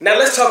Now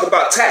let's talk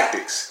about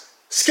tactics.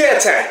 Scare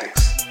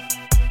tactics.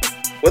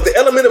 Where the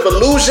element of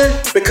illusion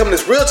becoming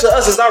as real to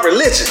us as our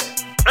religion.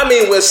 I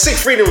mean, where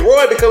Siegfried and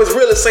Roy become as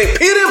real as St.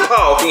 Peter and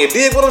Paul. Can you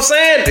dig what I'm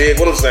saying? Dig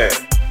what I'm saying.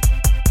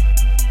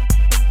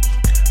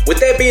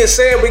 With that being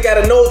said, we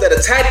gotta know that a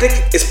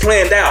tactic is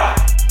planned out.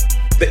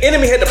 The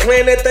enemy had to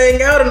plan that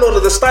thing out in order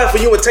to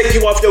stifle you and take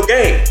you off your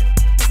game.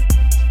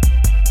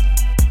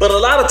 But a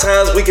lot of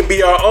times we can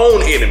be our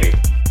own enemy.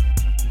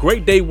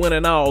 Great day, one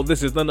and all.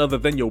 This is none other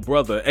than your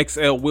brother,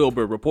 Xel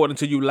Wilbur, reporting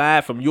to you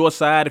live from your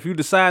side. If you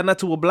decide not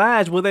to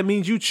oblige, well, that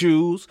means you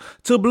choose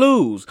to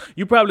blues.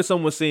 You probably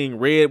someone seeing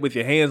red with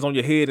your hands on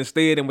your head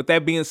instead. And with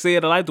that being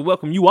said, I'd like to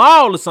welcome you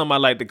all to something I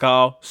like to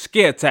call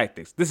Scare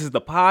Tactics. This is the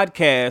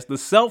podcast, the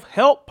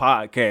self-help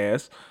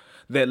podcast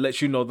that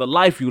lets you know the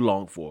life you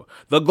long for,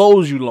 the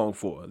goals you long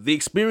for, the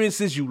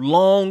experiences you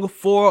long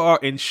for are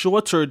in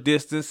shorter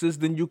distances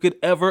than you could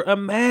ever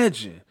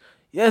imagine.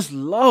 Yes,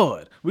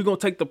 Lord. We're going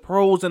to take the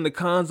pros and the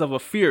cons of a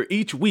fear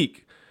each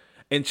week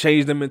and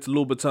change them into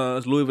Louis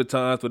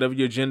Vuittons, whatever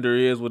your gender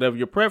is, whatever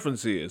your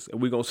preference is.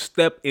 And we're going to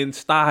step in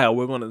style.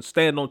 We're going to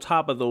stand on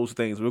top of those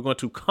things. We're going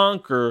to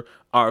conquer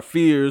our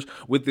fears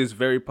with this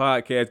very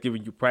podcast,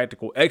 giving you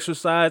practical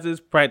exercises,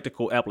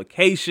 practical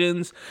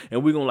applications,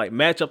 and we're going to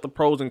match up the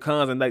pros and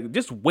cons and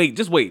just wait.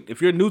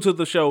 If you're new to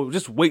the show,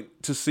 just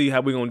wait to see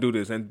how we're going to do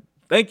this. And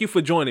thank you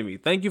for joining me.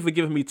 Thank you for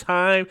giving me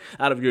time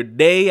out of your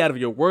day, out of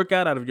your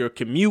workout, out of your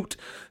commute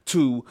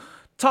to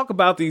talk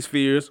about these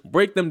fears,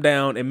 break them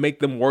down, and make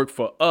them work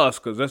for us,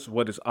 because that's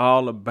what it's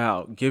all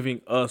about, giving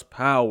us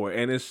power.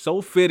 And it's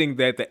so fitting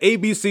that the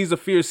ABCs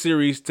of Fear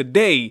series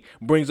today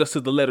brings us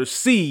to the letter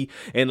C.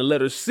 And the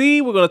letter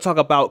C, we're going to talk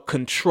about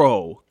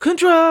control.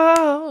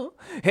 Control!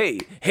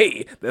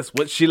 Hey, that's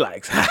what she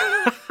likes.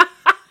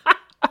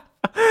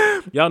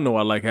 Y'all know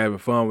I like having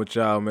fun with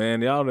y'all,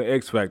 man. Y'all the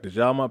X Factors.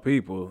 Y'all my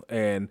people.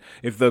 And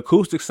if the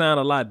acoustics sound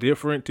a lot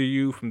different to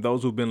you from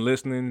those who've been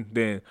listening,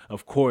 then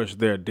of course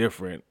they're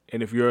different.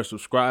 And if you're a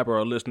subscriber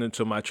or listening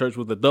to my Church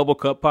with a Double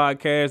Cup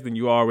podcast, then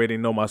you already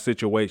know my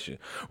situation.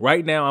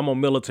 Right now, I'm on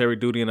military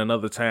duty in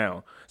another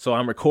town. So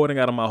I'm recording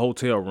out of my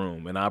hotel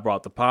room. And I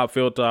brought the pop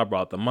filter, I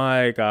brought the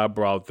mic, I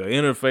brought the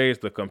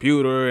interface, the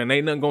computer, and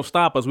ain't nothing gonna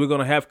stop us. We're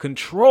gonna have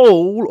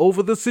control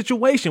over the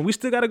situation. We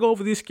still gotta go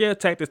over these scare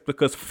tactics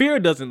because fear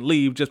doesn't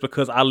leave just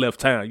because I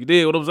left town. You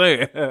dig what I'm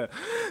saying?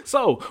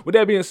 So, with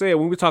that being said,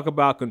 when we talk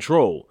about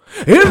control,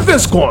 in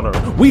this corner,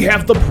 we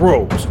have the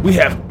pros. We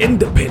have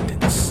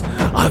independence,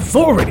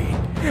 authority,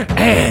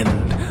 and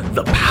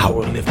the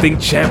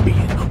powerlifting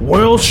champion,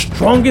 world's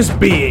strongest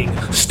being,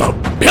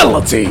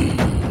 stability.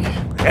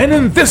 And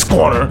in this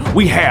corner,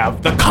 we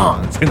have the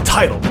cons,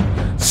 entitled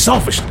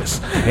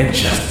selfishness, and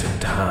just in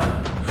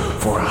time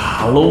for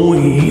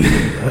Halloween,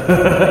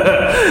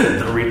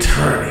 the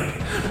returning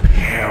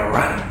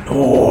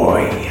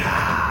paranoia.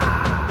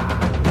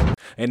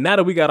 And now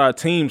that we got our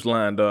teams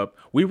lined up,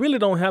 we really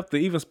don't have to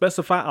even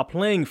specify a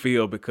playing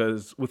field,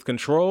 because with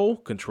control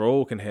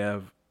can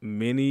have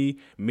many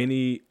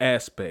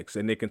aspects,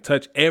 and it can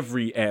touch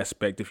every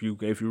aspect if you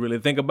really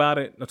think about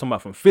it. I'm talking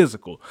about from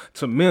physical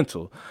to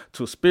mental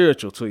to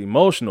spiritual to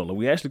emotional, and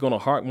we're actually going to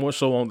hark more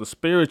so on the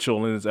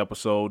spiritual in this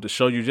episode to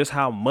show you just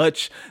how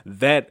much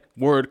that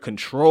word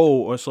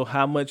control, or so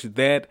how much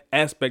that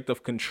aspect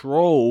of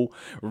control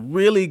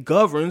really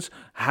governs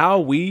how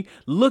we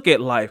look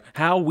at life,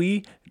 how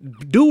we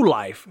do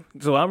life.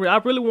 So I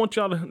really want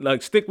y'all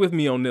to stick with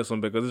me on this one,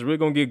 because it's really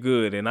gonna get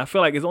good. And I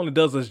feel like it only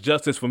does us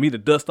justice for me to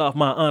dust off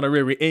my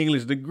honorary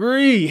English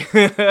degree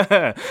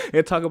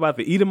and talk about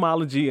the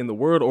etymology and the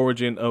word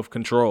origin of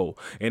control.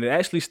 And it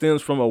actually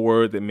stems from a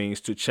word that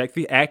means to check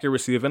the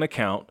accuracy of an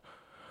account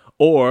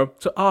or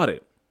to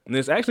audit. And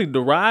it's actually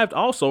derived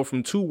also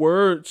from two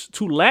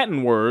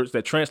Latin words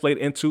that translate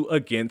into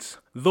against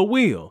the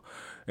will.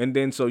 And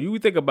then so you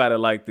think about it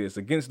like this,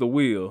 against the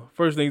will.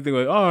 First thing you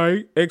think all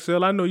right,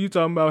 Xel, I know you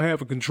talking about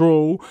having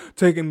control,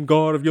 taking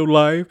guard of your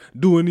life,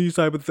 doing these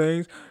type of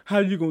things. How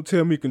you going to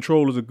tell me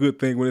control is a good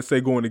thing when it say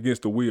going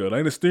against the wheel?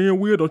 Ain't the steering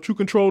wheel? Don't you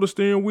control the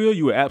steering wheel?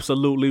 You are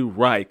absolutely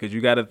right, because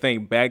you got to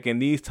think back in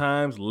these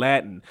times,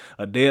 Latin,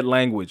 a dead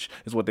language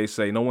is what they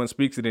say. No one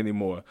speaks it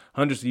anymore.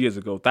 Hundreds of years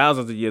ago,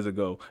 thousands of years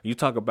ago, you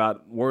talk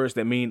about words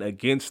that mean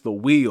against the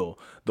wheel.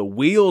 The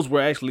wheels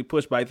were actually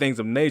pushed by things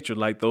of nature,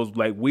 like those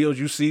wheels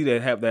you see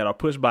that are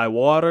pushed by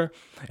water.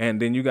 And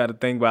then you got to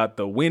think about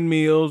the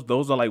windmills.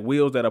 Those are like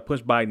wheels that are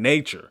pushed by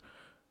nature,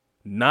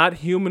 not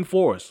human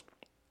force.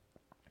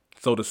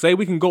 So to say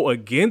we can go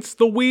against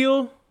the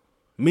wheel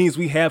means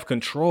we have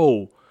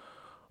control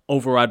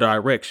over our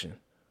direction.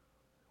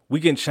 We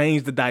can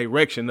change the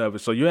direction of it.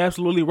 So you're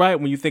absolutely right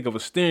when you think of a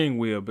steering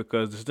wheel,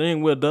 because the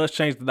steering wheel does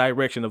change the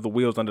direction of the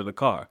wheels under the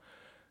car.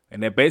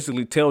 And that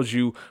basically tells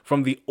you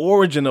from the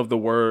origin of the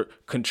word,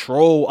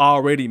 control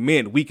already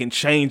meant we can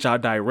change our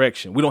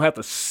direction. We don't have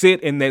to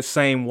sit in that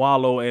same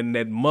wallow and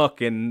that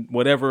muck and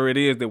whatever it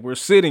is that we're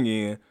sitting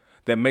in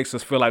that makes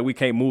us feel like we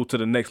can't move to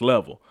the next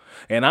level.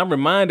 And I'm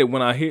reminded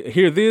when I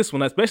hear this,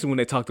 especially when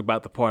they talked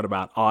about the part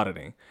about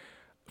auditing.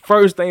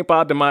 First thing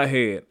popped in my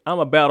head. I'm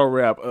a battle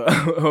rap,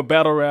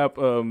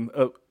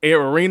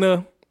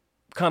 arena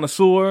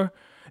connoisseur,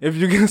 if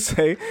you can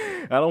say.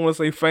 I don't want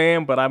to say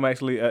fan, but I'm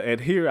actually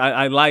adhere.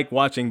 I like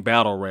watching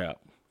battle rap,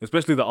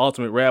 especially the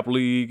Ultimate Rap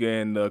League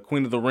and the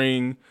Queen of the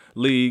Ring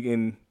League,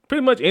 and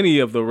pretty much any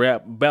of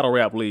the battle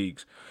rap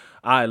leagues.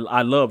 I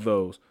love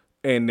those.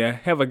 And I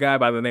have a guy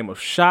by the name of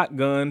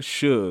Shotgun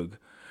Suge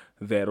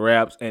that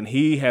raps, and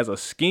he has a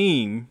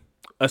scheme.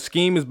 A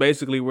scheme is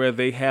basically where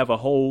they have a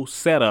whole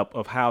setup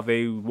of how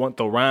they want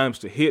the rhymes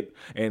to hit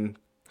and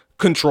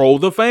control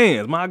the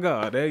fans. My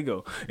God, there you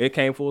go. It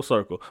came full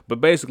circle. But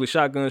basically,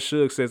 Shotgun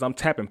Suge says, I'm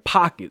tapping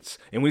pockets.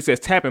 And when he says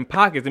tapping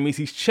pockets, it means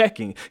he's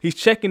checking. He's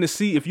checking to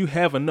see if you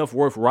have enough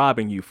worth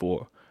robbing you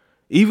for.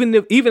 Even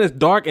as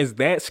dark as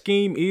that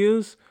scheme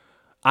is,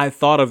 I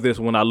thought of this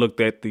when I looked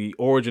at the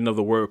origin of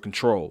the word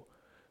control.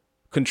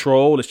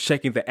 Control is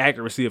checking the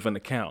accuracy of an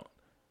account.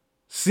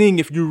 Seeing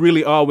if you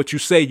really are what you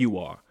say you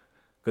are.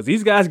 Because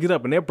these guys get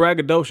up and they're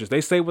braggadocious. They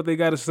say what they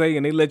got to say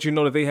and they let you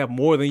know that they have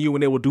more than you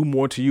and they will do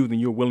more to you than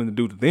you're willing to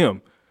do to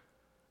them.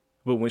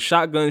 But when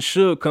Shotgun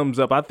Suge comes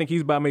up, I think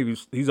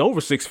he's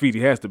over 6 feet.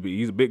 He has to be.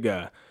 He's a big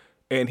guy.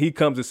 And he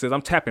comes and says,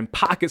 I'm tapping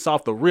pockets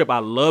off the rip. I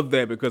love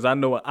that because I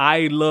know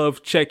I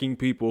love checking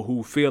people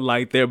who feel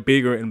like they're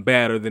bigger and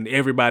badder than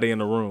everybody in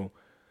the room.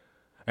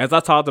 As I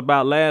talked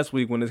about last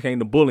week when it came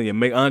to bullying,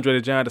 make Andre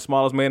the Giant the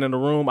smallest man in the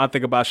room, I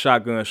think about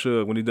Shotgun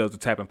Suge when he does the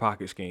tapping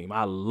pocket scheme.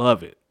 I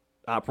love it.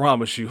 I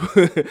promise you.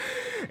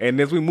 And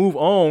as we move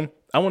on,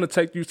 I want to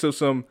take you to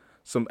some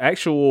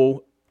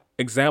actual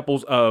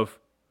examples of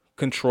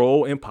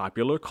control in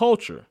popular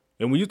culture.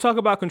 And when you talk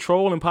about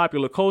control in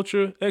popular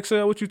culture,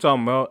 Xel, what you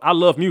talking about? I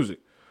love music.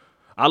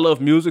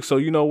 So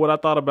you know what I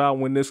thought about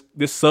when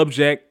this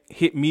subject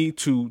hit me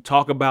to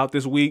talk about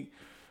this week?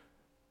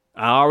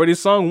 I already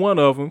sung one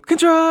of them,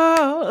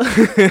 Control,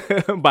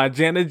 by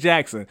Janet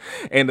Jackson.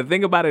 And the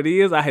thing about it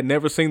is I had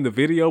never seen the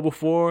video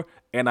before,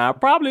 and I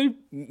probably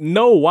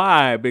know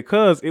why,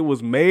 because it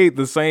was made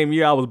the same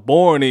year I was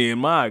born in.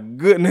 My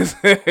goodness.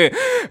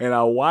 And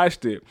I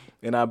watched it,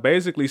 and I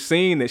basically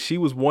seen that she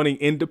was wanting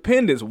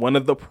independence, one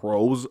of the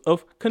pros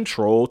of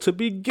control to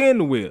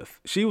begin with.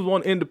 She was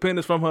wanting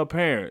independence from her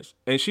parents,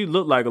 and she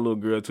looked like a little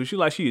girl too.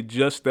 She had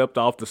just stepped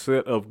off the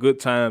set of Good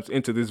Times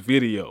into this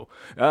video.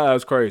 It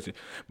was crazy.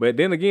 But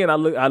then again, I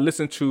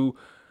listened to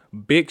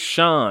Big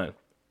Sean,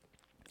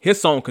 his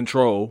song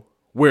Control,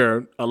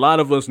 where a lot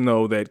of us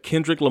know that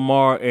Kendrick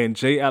Lamar and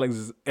Jay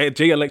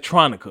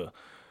Electronica,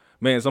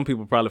 man, some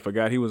people probably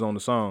forgot he was on the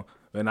song.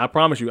 And I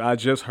promise you, I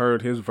just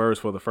heard his verse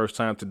for the first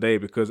time today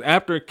because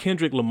after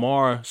Kendrick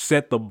Lamar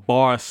set the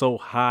bar so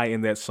high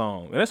in that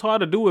song, and it's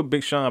hard to do with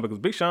Big Sean because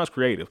Big Sean's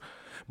creative,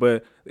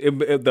 but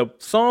the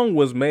song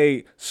was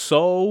made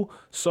so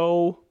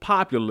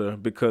popular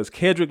because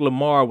Kendrick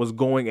Lamar was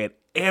going at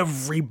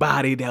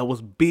everybody that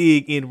was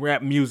big in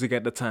rap music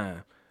at the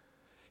time.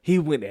 He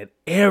went at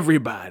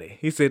everybody.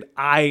 He said,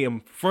 I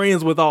am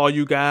friends with all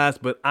you guys,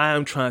 but I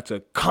am trying to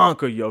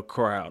conquer your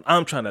crowd.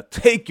 I'm trying to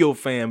take your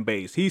fan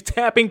base. He's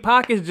tapping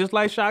pockets just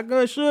like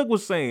Shotgun Suge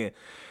was saying.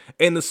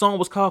 And the song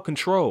was called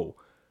Control.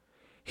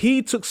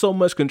 He took so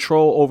much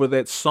control over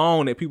that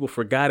song that people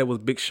forgot it was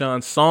Big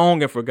Sean's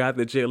song and forgot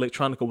that Jay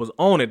Electronica was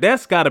on it.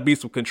 That's got to be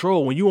some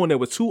control when you on there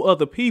with 2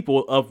 other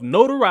people of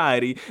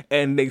notoriety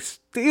and they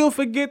still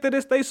forget that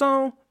it's their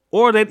song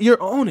or that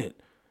you're on it.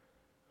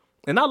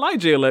 And I like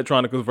Jay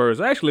Electronica's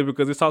verse, actually,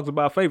 because it talks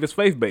about faith. It's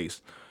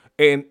faith-based.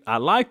 And I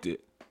liked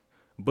it.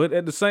 But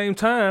at the same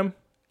time,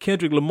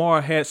 Kendrick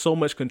Lamar had so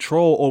much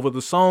control over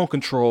the song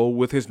Control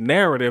with his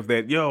narrative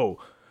that,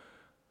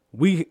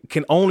 we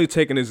can only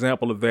take an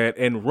example of that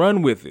and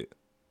run with it.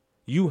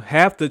 You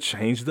have to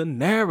change the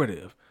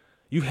narrative.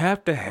 You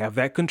have to have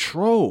that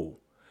control.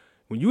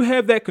 When you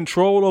have that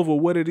control over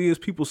what it is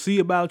people see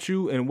about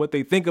you and what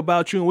they think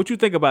about you and what you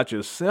think about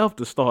yourself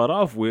to start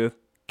off with,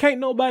 can't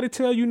nobody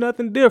tell you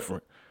nothing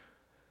different.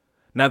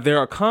 Now, there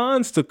are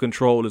cons to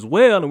control as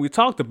well, and we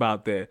talked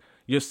about that.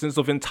 Your sense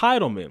of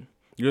entitlement,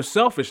 your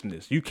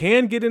selfishness. You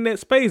can get in that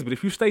space, but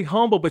if you stay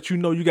humble, but you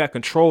know you got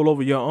control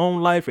over your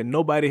own life and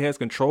nobody has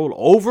control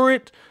over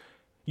it,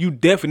 you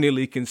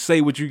definitely can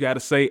say what you got to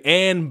say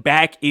and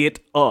back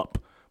it up.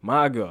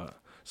 My God.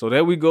 So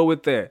there we go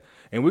with that.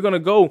 And we're going to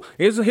go.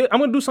 I'm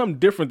going to do something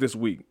different this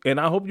week, and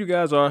I hope you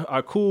guys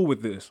are cool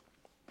with this.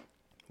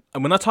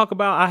 And when I talk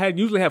about, I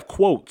usually have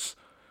quotes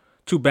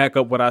to back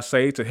up what I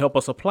say to help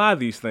us apply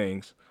these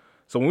things.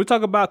 So when we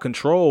talk about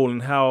control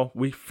and how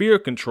we fear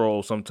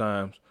control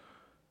sometimes,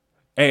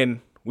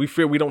 and we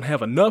fear we don't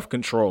have enough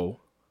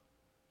control,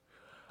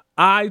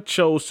 I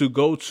chose to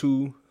go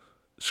to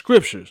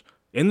scriptures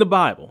in the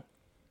Bible.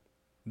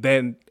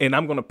 And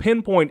I'm going to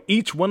pinpoint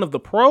each one of the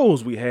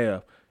pros we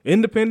have: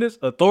 independence,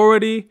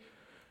 authority,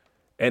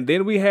 and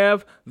then we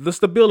have the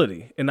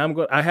stability. And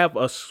I have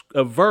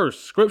a verse,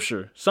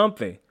 scripture,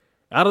 something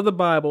out of the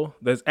Bible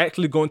that's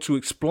actually going to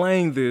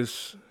explain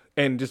this,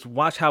 and just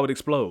watch how it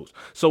explodes.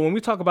 So when we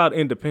talk about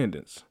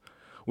independence,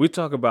 we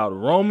talk about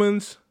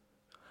Romans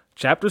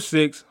chapter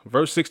 6,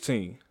 verse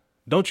 16.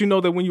 Don't you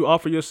know that when you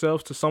offer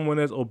yourselves to someone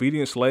as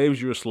obedient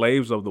slaves, you're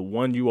slaves of the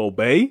one you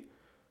obey?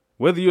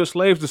 Whether you're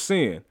slaves to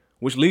sin,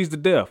 which leads to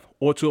death,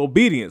 or to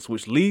obedience,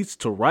 which leads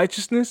to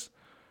righteousness.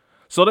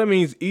 So that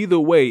means either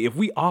way, if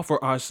we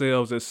offer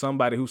ourselves as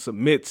somebody who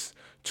submits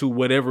to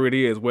whatever it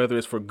is, whether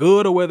it's for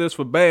good or whether it's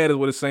for bad, is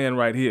what it's saying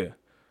right here.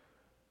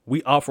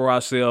 We offer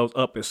ourselves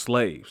up as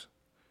slaves,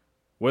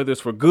 whether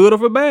it's for good or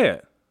for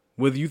bad,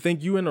 whether you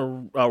think you're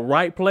in a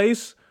right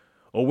place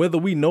or whether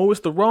we know it's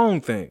the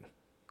wrong thing,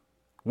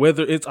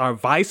 whether it's our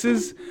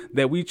vices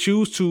that we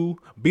choose to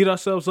beat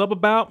ourselves up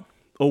about,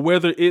 or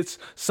whether it's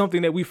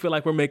something that we feel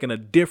like we're making a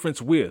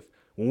difference with.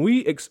 When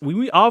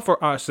we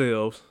offer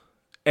ourselves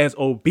as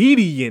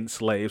obedient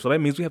slaves, so that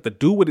means we have to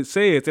do what it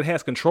says. It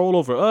has control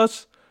over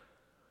us.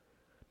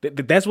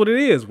 That's what it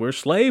is. We're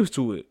slaves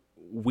to it.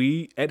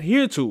 We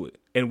adhere to it,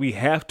 and we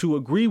have to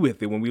agree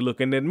with it when we look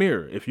in that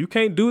mirror. If you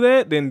can't do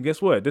that, then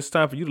guess what? It's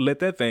time for you to let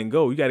that thing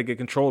go. You got to get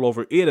control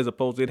over it as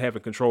opposed to it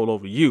having control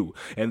over you.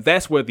 And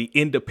that's where the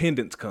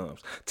independence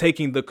comes,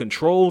 taking the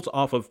controls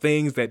off of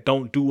things that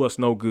don't do us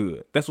no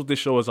good. That's what this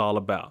show is all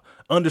about,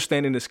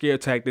 understanding the scare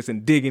tactics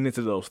and digging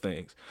into those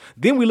things.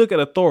 Then we look at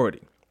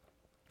authority.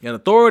 And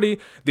authority,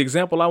 the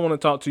example I want to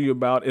talk to you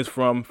about is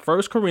from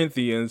 1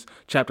 Corinthians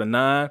chapter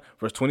 9,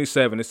 verse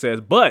 27. It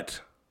says,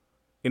 but,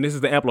 and this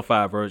is the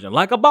Amplified version,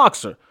 like a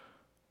boxer,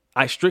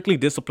 I strictly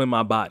discipline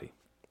my body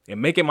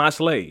and make it my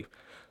slave,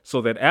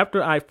 so that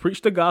after I've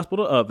preached the gospel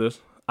to others,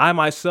 I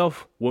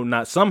myself will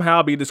not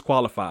somehow be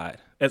disqualified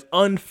as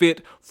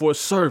unfit for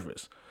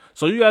service.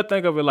 So you got to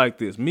think of it like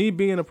this. Me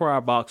being a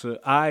prior boxer,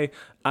 I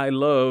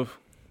love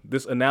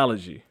this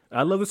analogy.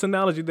 I love this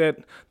analogy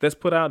that's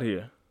put out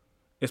here,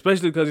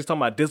 especially because he's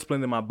talking about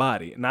disciplining my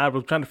body. And I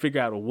was trying to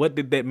figure out, what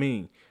did that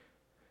mean?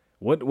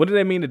 What did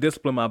that mean to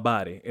discipline my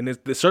body? And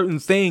there's certain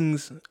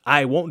things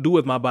I won't do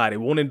with my body.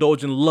 Won't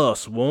indulge in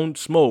lust, won't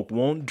smoke,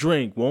 won't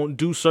drink, won't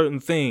do certain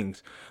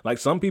things. Like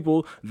some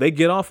people, they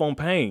get off on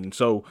pain.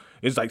 So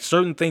it's like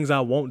certain things I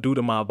won't do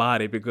to my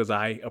body because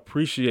I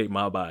appreciate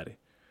my body.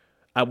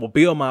 I will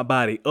build my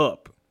body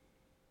up.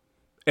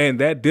 And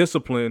that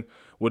discipline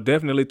will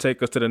definitely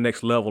take us to the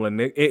next level.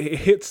 And it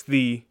hits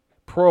the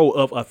pro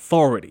of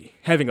authority,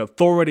 having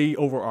authority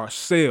over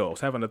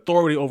ourselves, having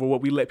authority over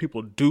what we let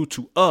people do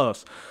to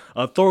us,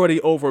 authority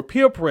over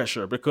peer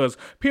pressure, because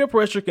peer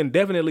pressure can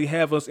definitely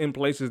have us in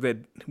places that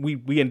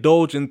we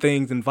indulge in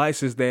things and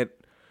vices that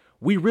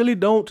we really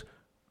don't,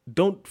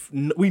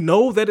 we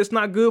know that it's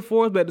not good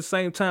for us, but at the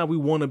same time, we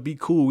want to be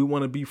cool. We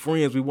want to be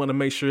friends. We want to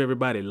make sure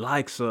everybody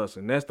likes us.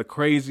 And that's the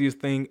craziest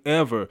thing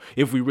ever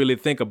if we really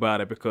think about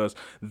it, because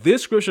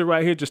this scripture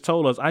right here just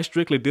told us, I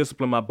strictly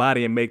discipline my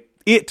body and make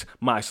it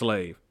my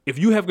slave. If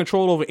you have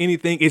control over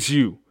anything, it's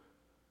you.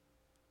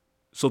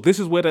 So this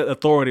is where the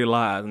authority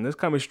lies, and this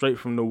coming straight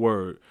from the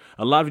word.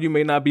 A lot of you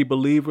may not be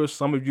believers.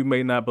 Some of you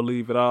may not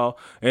believe at all.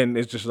 And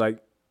it's just like,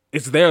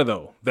 it's there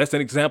though. That's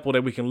an example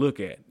that we can look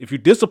at. If you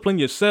discipline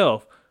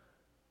yourself,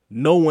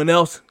 no one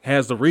else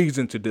has the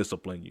reason to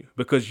discipline you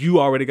because you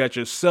already got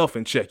yourself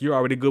in check. You're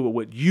already good with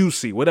what you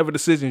see. Whatever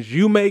decisions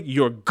you make,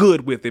 you're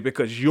good with it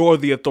because you're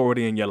the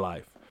authority in your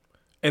life.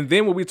 And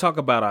then when we talk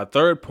about our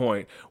third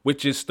point,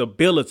 which is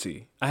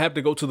stability, I have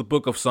to go to the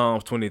book of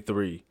Psalms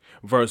 23,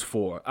 verse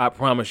 4. I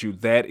promise you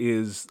that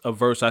is a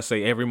verse I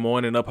say every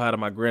morning up high to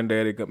my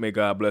granddaddy. May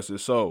God bless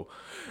his soul.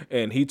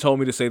 And he told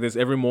me to say this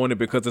every morning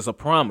because it's a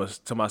promise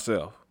to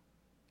myself.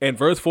 And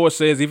verse 4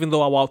 says, even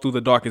though I walk through the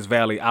darkest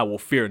valley, I will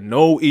fear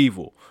no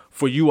evil,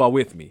 for you are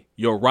with me.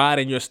 Your rod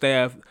and your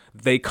staff,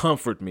 they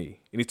comfort me.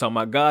 And he's talking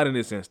about God in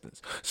this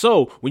instance.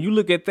 So when you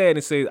look at that and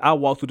it says, I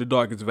walk through the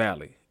darkest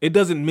valley, it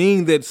doesn't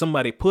mean that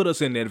somebody put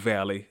us in that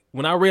valley.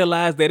 When I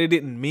realized that it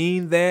didn't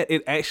mean that,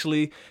 it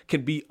actually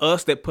can be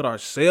us that put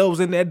ourselves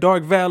in that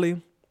dark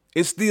valley.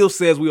 It still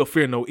says we'll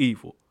fear no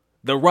evil.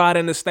 The rod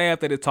and the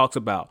staff that it talks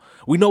about.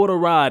 We know what a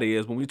rod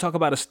is. When we talk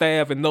about a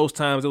staff in those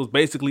times, it was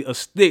basically a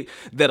stick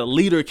that a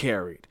leader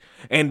carried.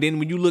 And then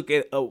when you look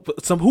at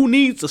who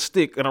needs a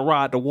stick and a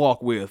rod to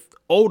walk with?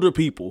 Older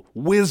people,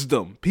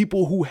 wisdom,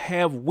 people who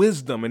have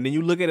wisdom. And then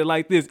you look at it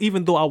like this,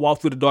 even though I walk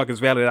through the darkest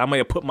valley that I may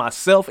have put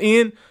myself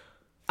in,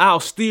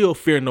 I'll still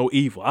fear no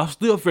evil. I'll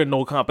still fear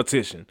no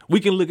competition. We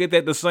can look at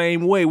that the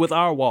same way with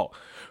our walk.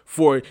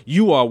 For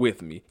you are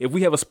with me. If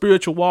we have a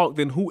spiritual walk,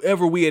 then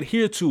whoever we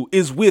adhere to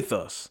is with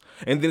us.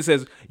 And then it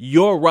says,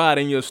 your rod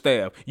and your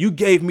staff, you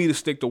gave me the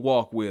stick to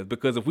walk with.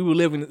 Because if we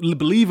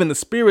believe in the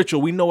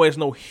spiritual, we know there's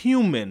no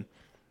human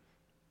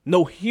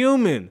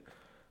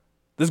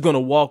that's going to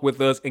walk with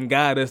us and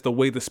guide us the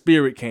way the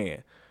spirit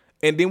can.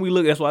 And then we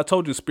look, that's why I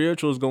told you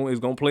spiritual is going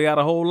to play out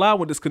a whole lot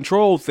with this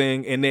control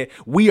thing, and that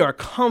we are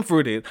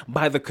comforted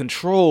by the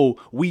control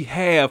we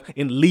have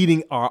in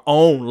leading our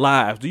own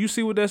lives. Do you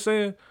see what that's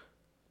saying?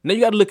 Now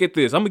you got to look at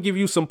this. I'm going to give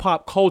you some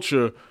pop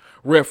culture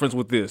reference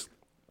with this.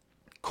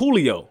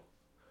 Coolio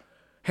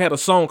had a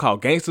song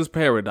called Gangsta's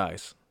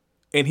Paradise.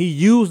 And he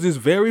used this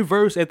very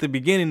verse at the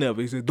beginning of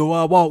it. He said, though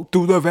I walk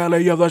through the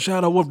valley of the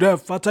shadow of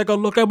death, I take a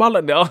look at my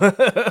life. Now,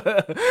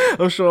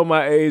 I'm showing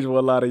my age for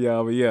a lot of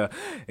y'all, but yeah.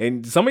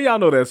 And some of y'all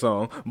know that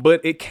song, but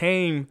it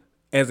came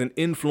as an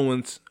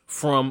influence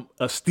from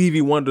a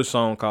Stevie Wonder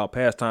song called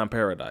Pastime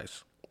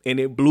Paradise. And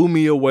it blew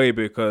me away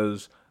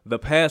because the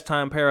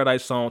Pastime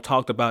Paradise song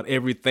talked about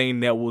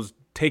everything that was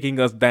taking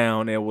us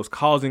down and was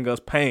causing us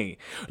pain,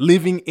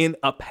 living in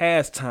a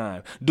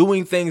pastime,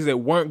 doing things that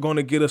weren't going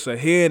to get us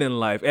ahead in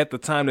life. At the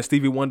time that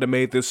Stevie Wonder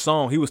made this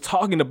song, he was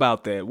talking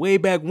about that way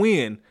back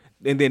when.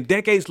 And then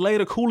decades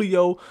later,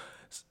 Coolio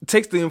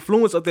takes the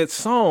influence of that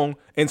song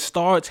and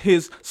starts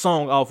his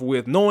song off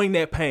with knowing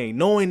that pain,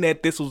 knowing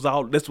that this was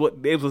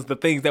the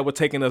things that were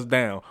taking us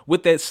down,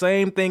 with that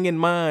same thing in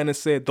mind, and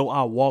said, though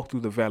I walk through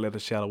the valley of the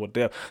shadow of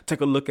death,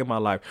 take a look at my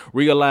life,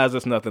 realize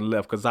there's nothing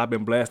left, because I've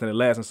been blasting and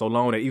lasting so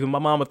long that even my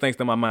mama thinks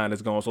that my mind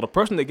is gone. So the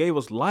person that gave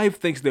us life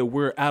thinks that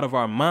we're out of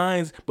our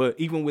minds. But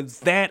even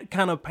with that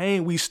kind of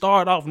pain, we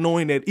start off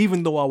knowing that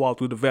even though I walk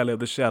through the valley of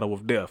the shadow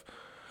of death,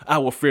 I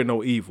will fear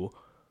no evil.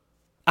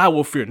 I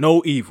will fear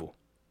no evil.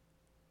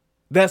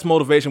 That's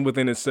motivation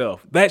within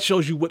itself. That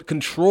shows you what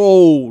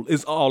control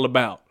is all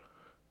about.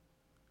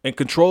 And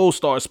control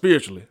starts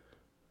spiritually.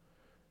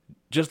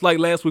 Just like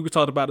last week we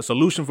talked about the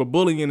solution for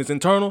bullying is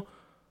internal,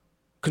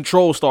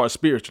 control starts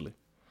spiritually.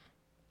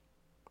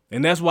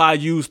 And that's why I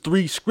use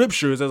 3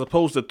 scriptures as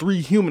opposed to 3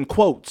 human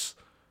quotes.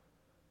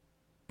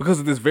 Because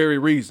of this very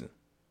reason.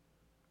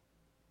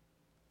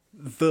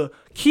 The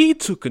key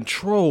to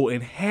control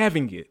and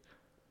having it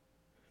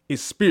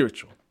is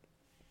spiritual.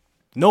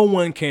 No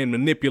one can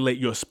manipulate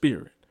your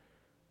spirit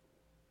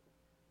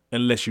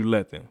unless you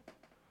let them.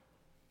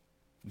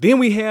 Then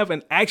we have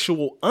an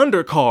actual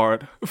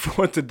undercard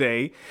for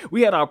today.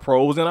 We had our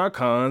pros and our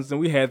cons, and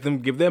we had them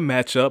give their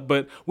matchup,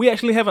 but we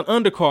actually have an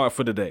undercard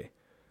for today.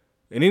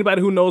 And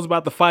anybody who knows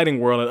about the fighting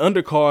world, an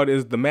undercard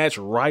is the match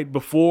right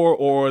before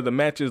or the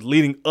matches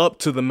leading up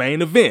to the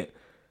main event.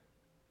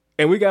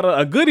 And we got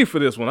a goodie for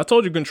this one. I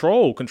told you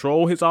control.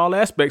 Control hits all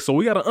aspects, so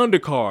we got an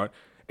undercard.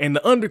 And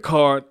the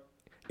undercard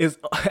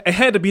it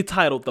had to be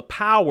titled The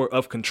Power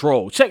of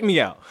Control. Check me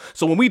out.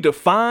 So when we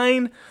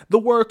define the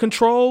word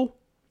control,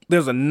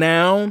 there's a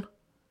noun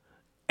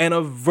and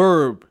a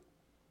verb.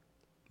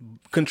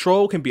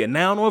 Control can be a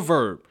noun or a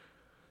verb.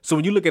 So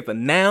when you look at the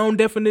noun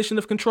definition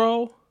of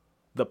control,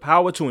 the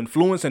power to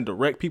influence and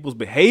direct people's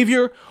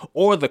behavior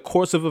or the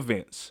course of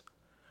events.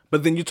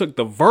 But then you took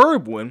the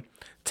verb one,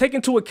 take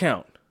into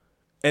account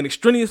an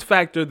extraneous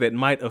factor that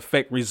might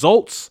affect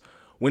results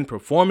when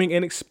performing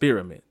an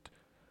experiment.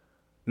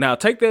 Now,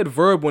 take that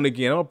verb one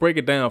again. I'll break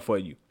it down for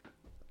you.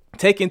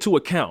 Take into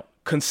account,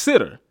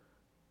 consider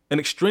an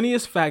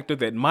extraneous factor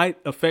that might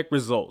affect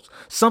results,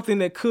 something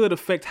that could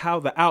affect how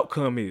the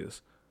outcome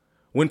is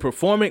when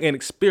performing an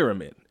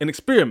experiment,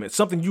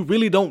 something you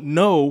really don't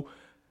know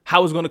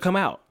how it's going to come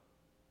out.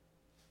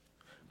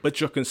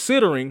 But you're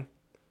considering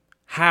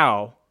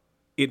how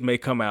it may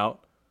come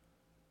out.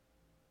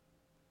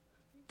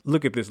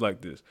 Look at this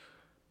like this.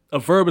 A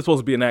verb is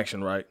supposed to be an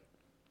action, right?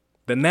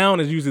 The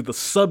noun is usually the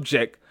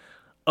subject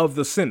of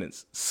the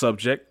sentence.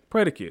 Subject,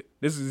 predicate.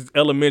 This is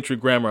elementary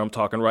grammar I'm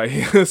talking right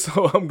here.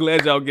 So I'm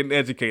glad y'all getting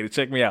educated.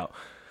 Check me out.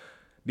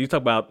 You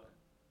talk about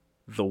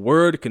the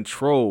word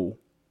control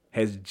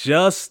has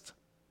just,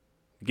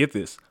 get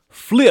this,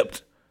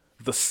 flipped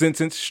the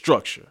sentence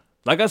structure.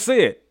 Like I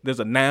said, there's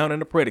a noun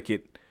and a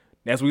predicate,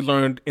 as we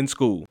learned in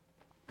school.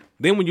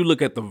 Then when you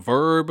look at the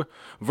verb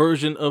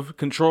version of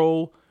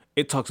control,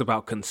 it talks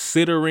about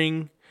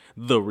considering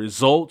the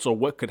results or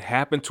what could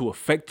happen to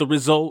affect the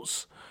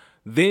results.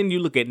 Then you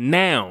look at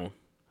noun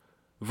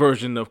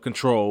version of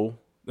control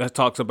that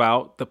talks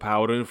about the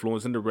power to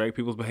influence and direct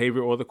people's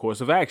behavior or the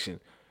course of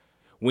action.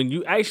 When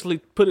you actually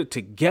put it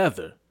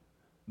together,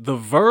 the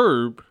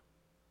verb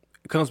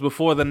comes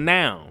before the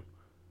noun,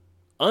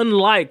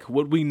 unlike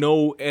what we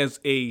know as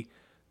a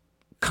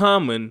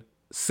common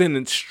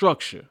sentence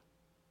structure,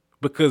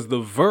 because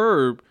the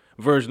verb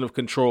version of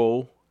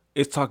control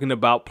is talking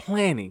about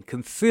planning,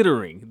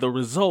 considering the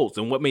results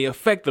and what may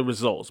affect the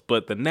results.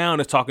 But the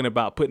noun is talking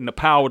about putting the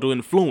power to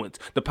influence,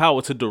 the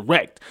power to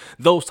direct,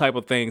 those type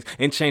of things,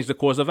 and change the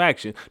course of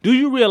action. Do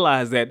you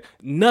realize that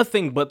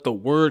nothing but the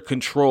word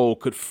control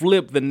could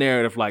flip the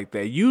narrative like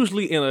that?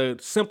 Usually in a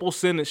simple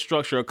sentence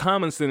structure, a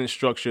common sentence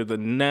structure, the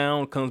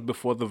noun comes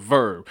before the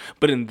verb.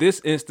 But in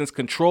this instance,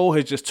 control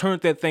has just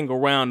turned that thing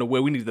around to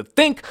where we need to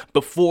think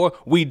before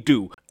we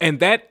do. And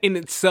that in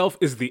itself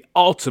is the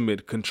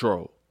ultimate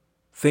control.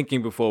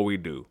 Thinking before we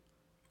do.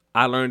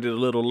 I learned it a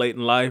little late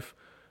in life.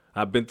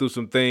 I've been through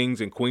some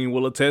things, and Queen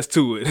will attest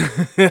to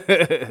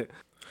it.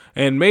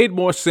 And made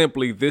more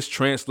simply, this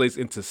translates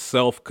into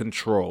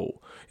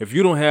self-control. If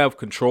you don't have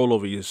control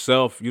over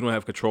yourself, you don't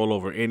have control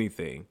over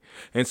anything.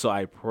 And so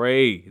I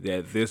pray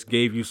that this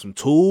gave you some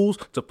tools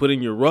to put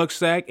in your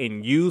rucksack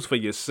and use for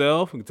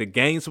yourself to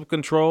gain some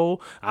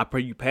control. I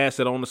pray you pass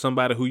it on to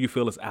somebody who you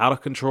feel is out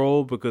of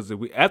control, because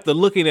after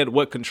looking at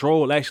what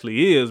control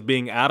actually is,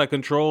 being out of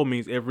control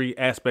means every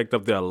aspect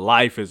of their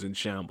life is in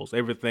shambles.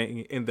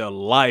 Everything in their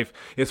life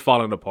is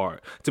falling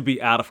apart to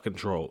be out of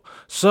control.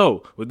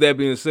 So with that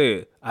being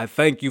said, I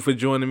thank you for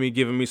joining me,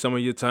 giving me some of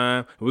your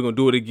time. We're going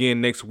to do it again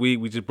next week.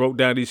 We just broke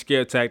down these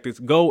scare tactics.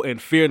 Go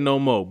and fear no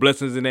more.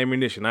 Blessings and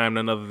ammunition. I am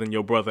none other than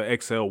your brother,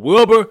 Xel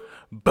Wilbur.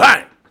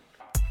 Bang!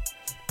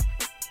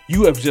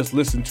 You have just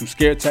listened to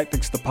Scare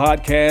Tactics, the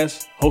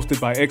podcast,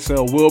 hosted by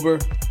Xel Wilbur,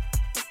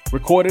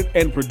 recorded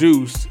and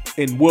produced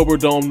in Wilbur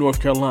Dome,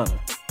 North Carolina.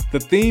 The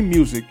theme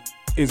music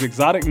is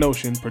Exotic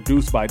Notion,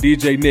 produced by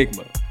DJ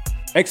Nigma.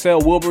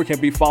 Xel Wilbur can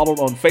be followed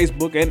on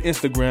Facebook and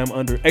Instagram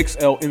under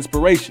XL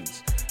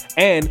Inspirations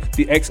and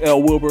the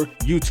Xel Wilbur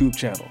YouTube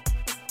channel.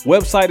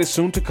 Website is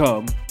soon to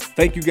come.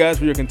 Thank you guys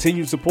for your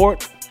continued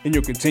support and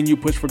your continued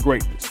push for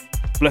greatness.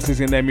 Blessings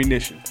and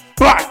ammunition.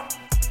 Bye!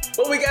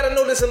 But we gotta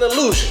know this is an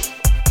illusion.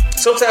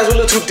 Sometimes we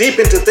look too deep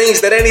into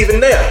things that ain't even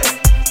there.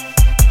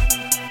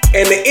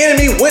 And the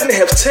enemy wouldn't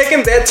have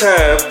taken that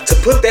time to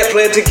put that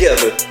plan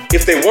together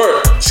if they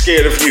weren't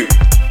scared of you.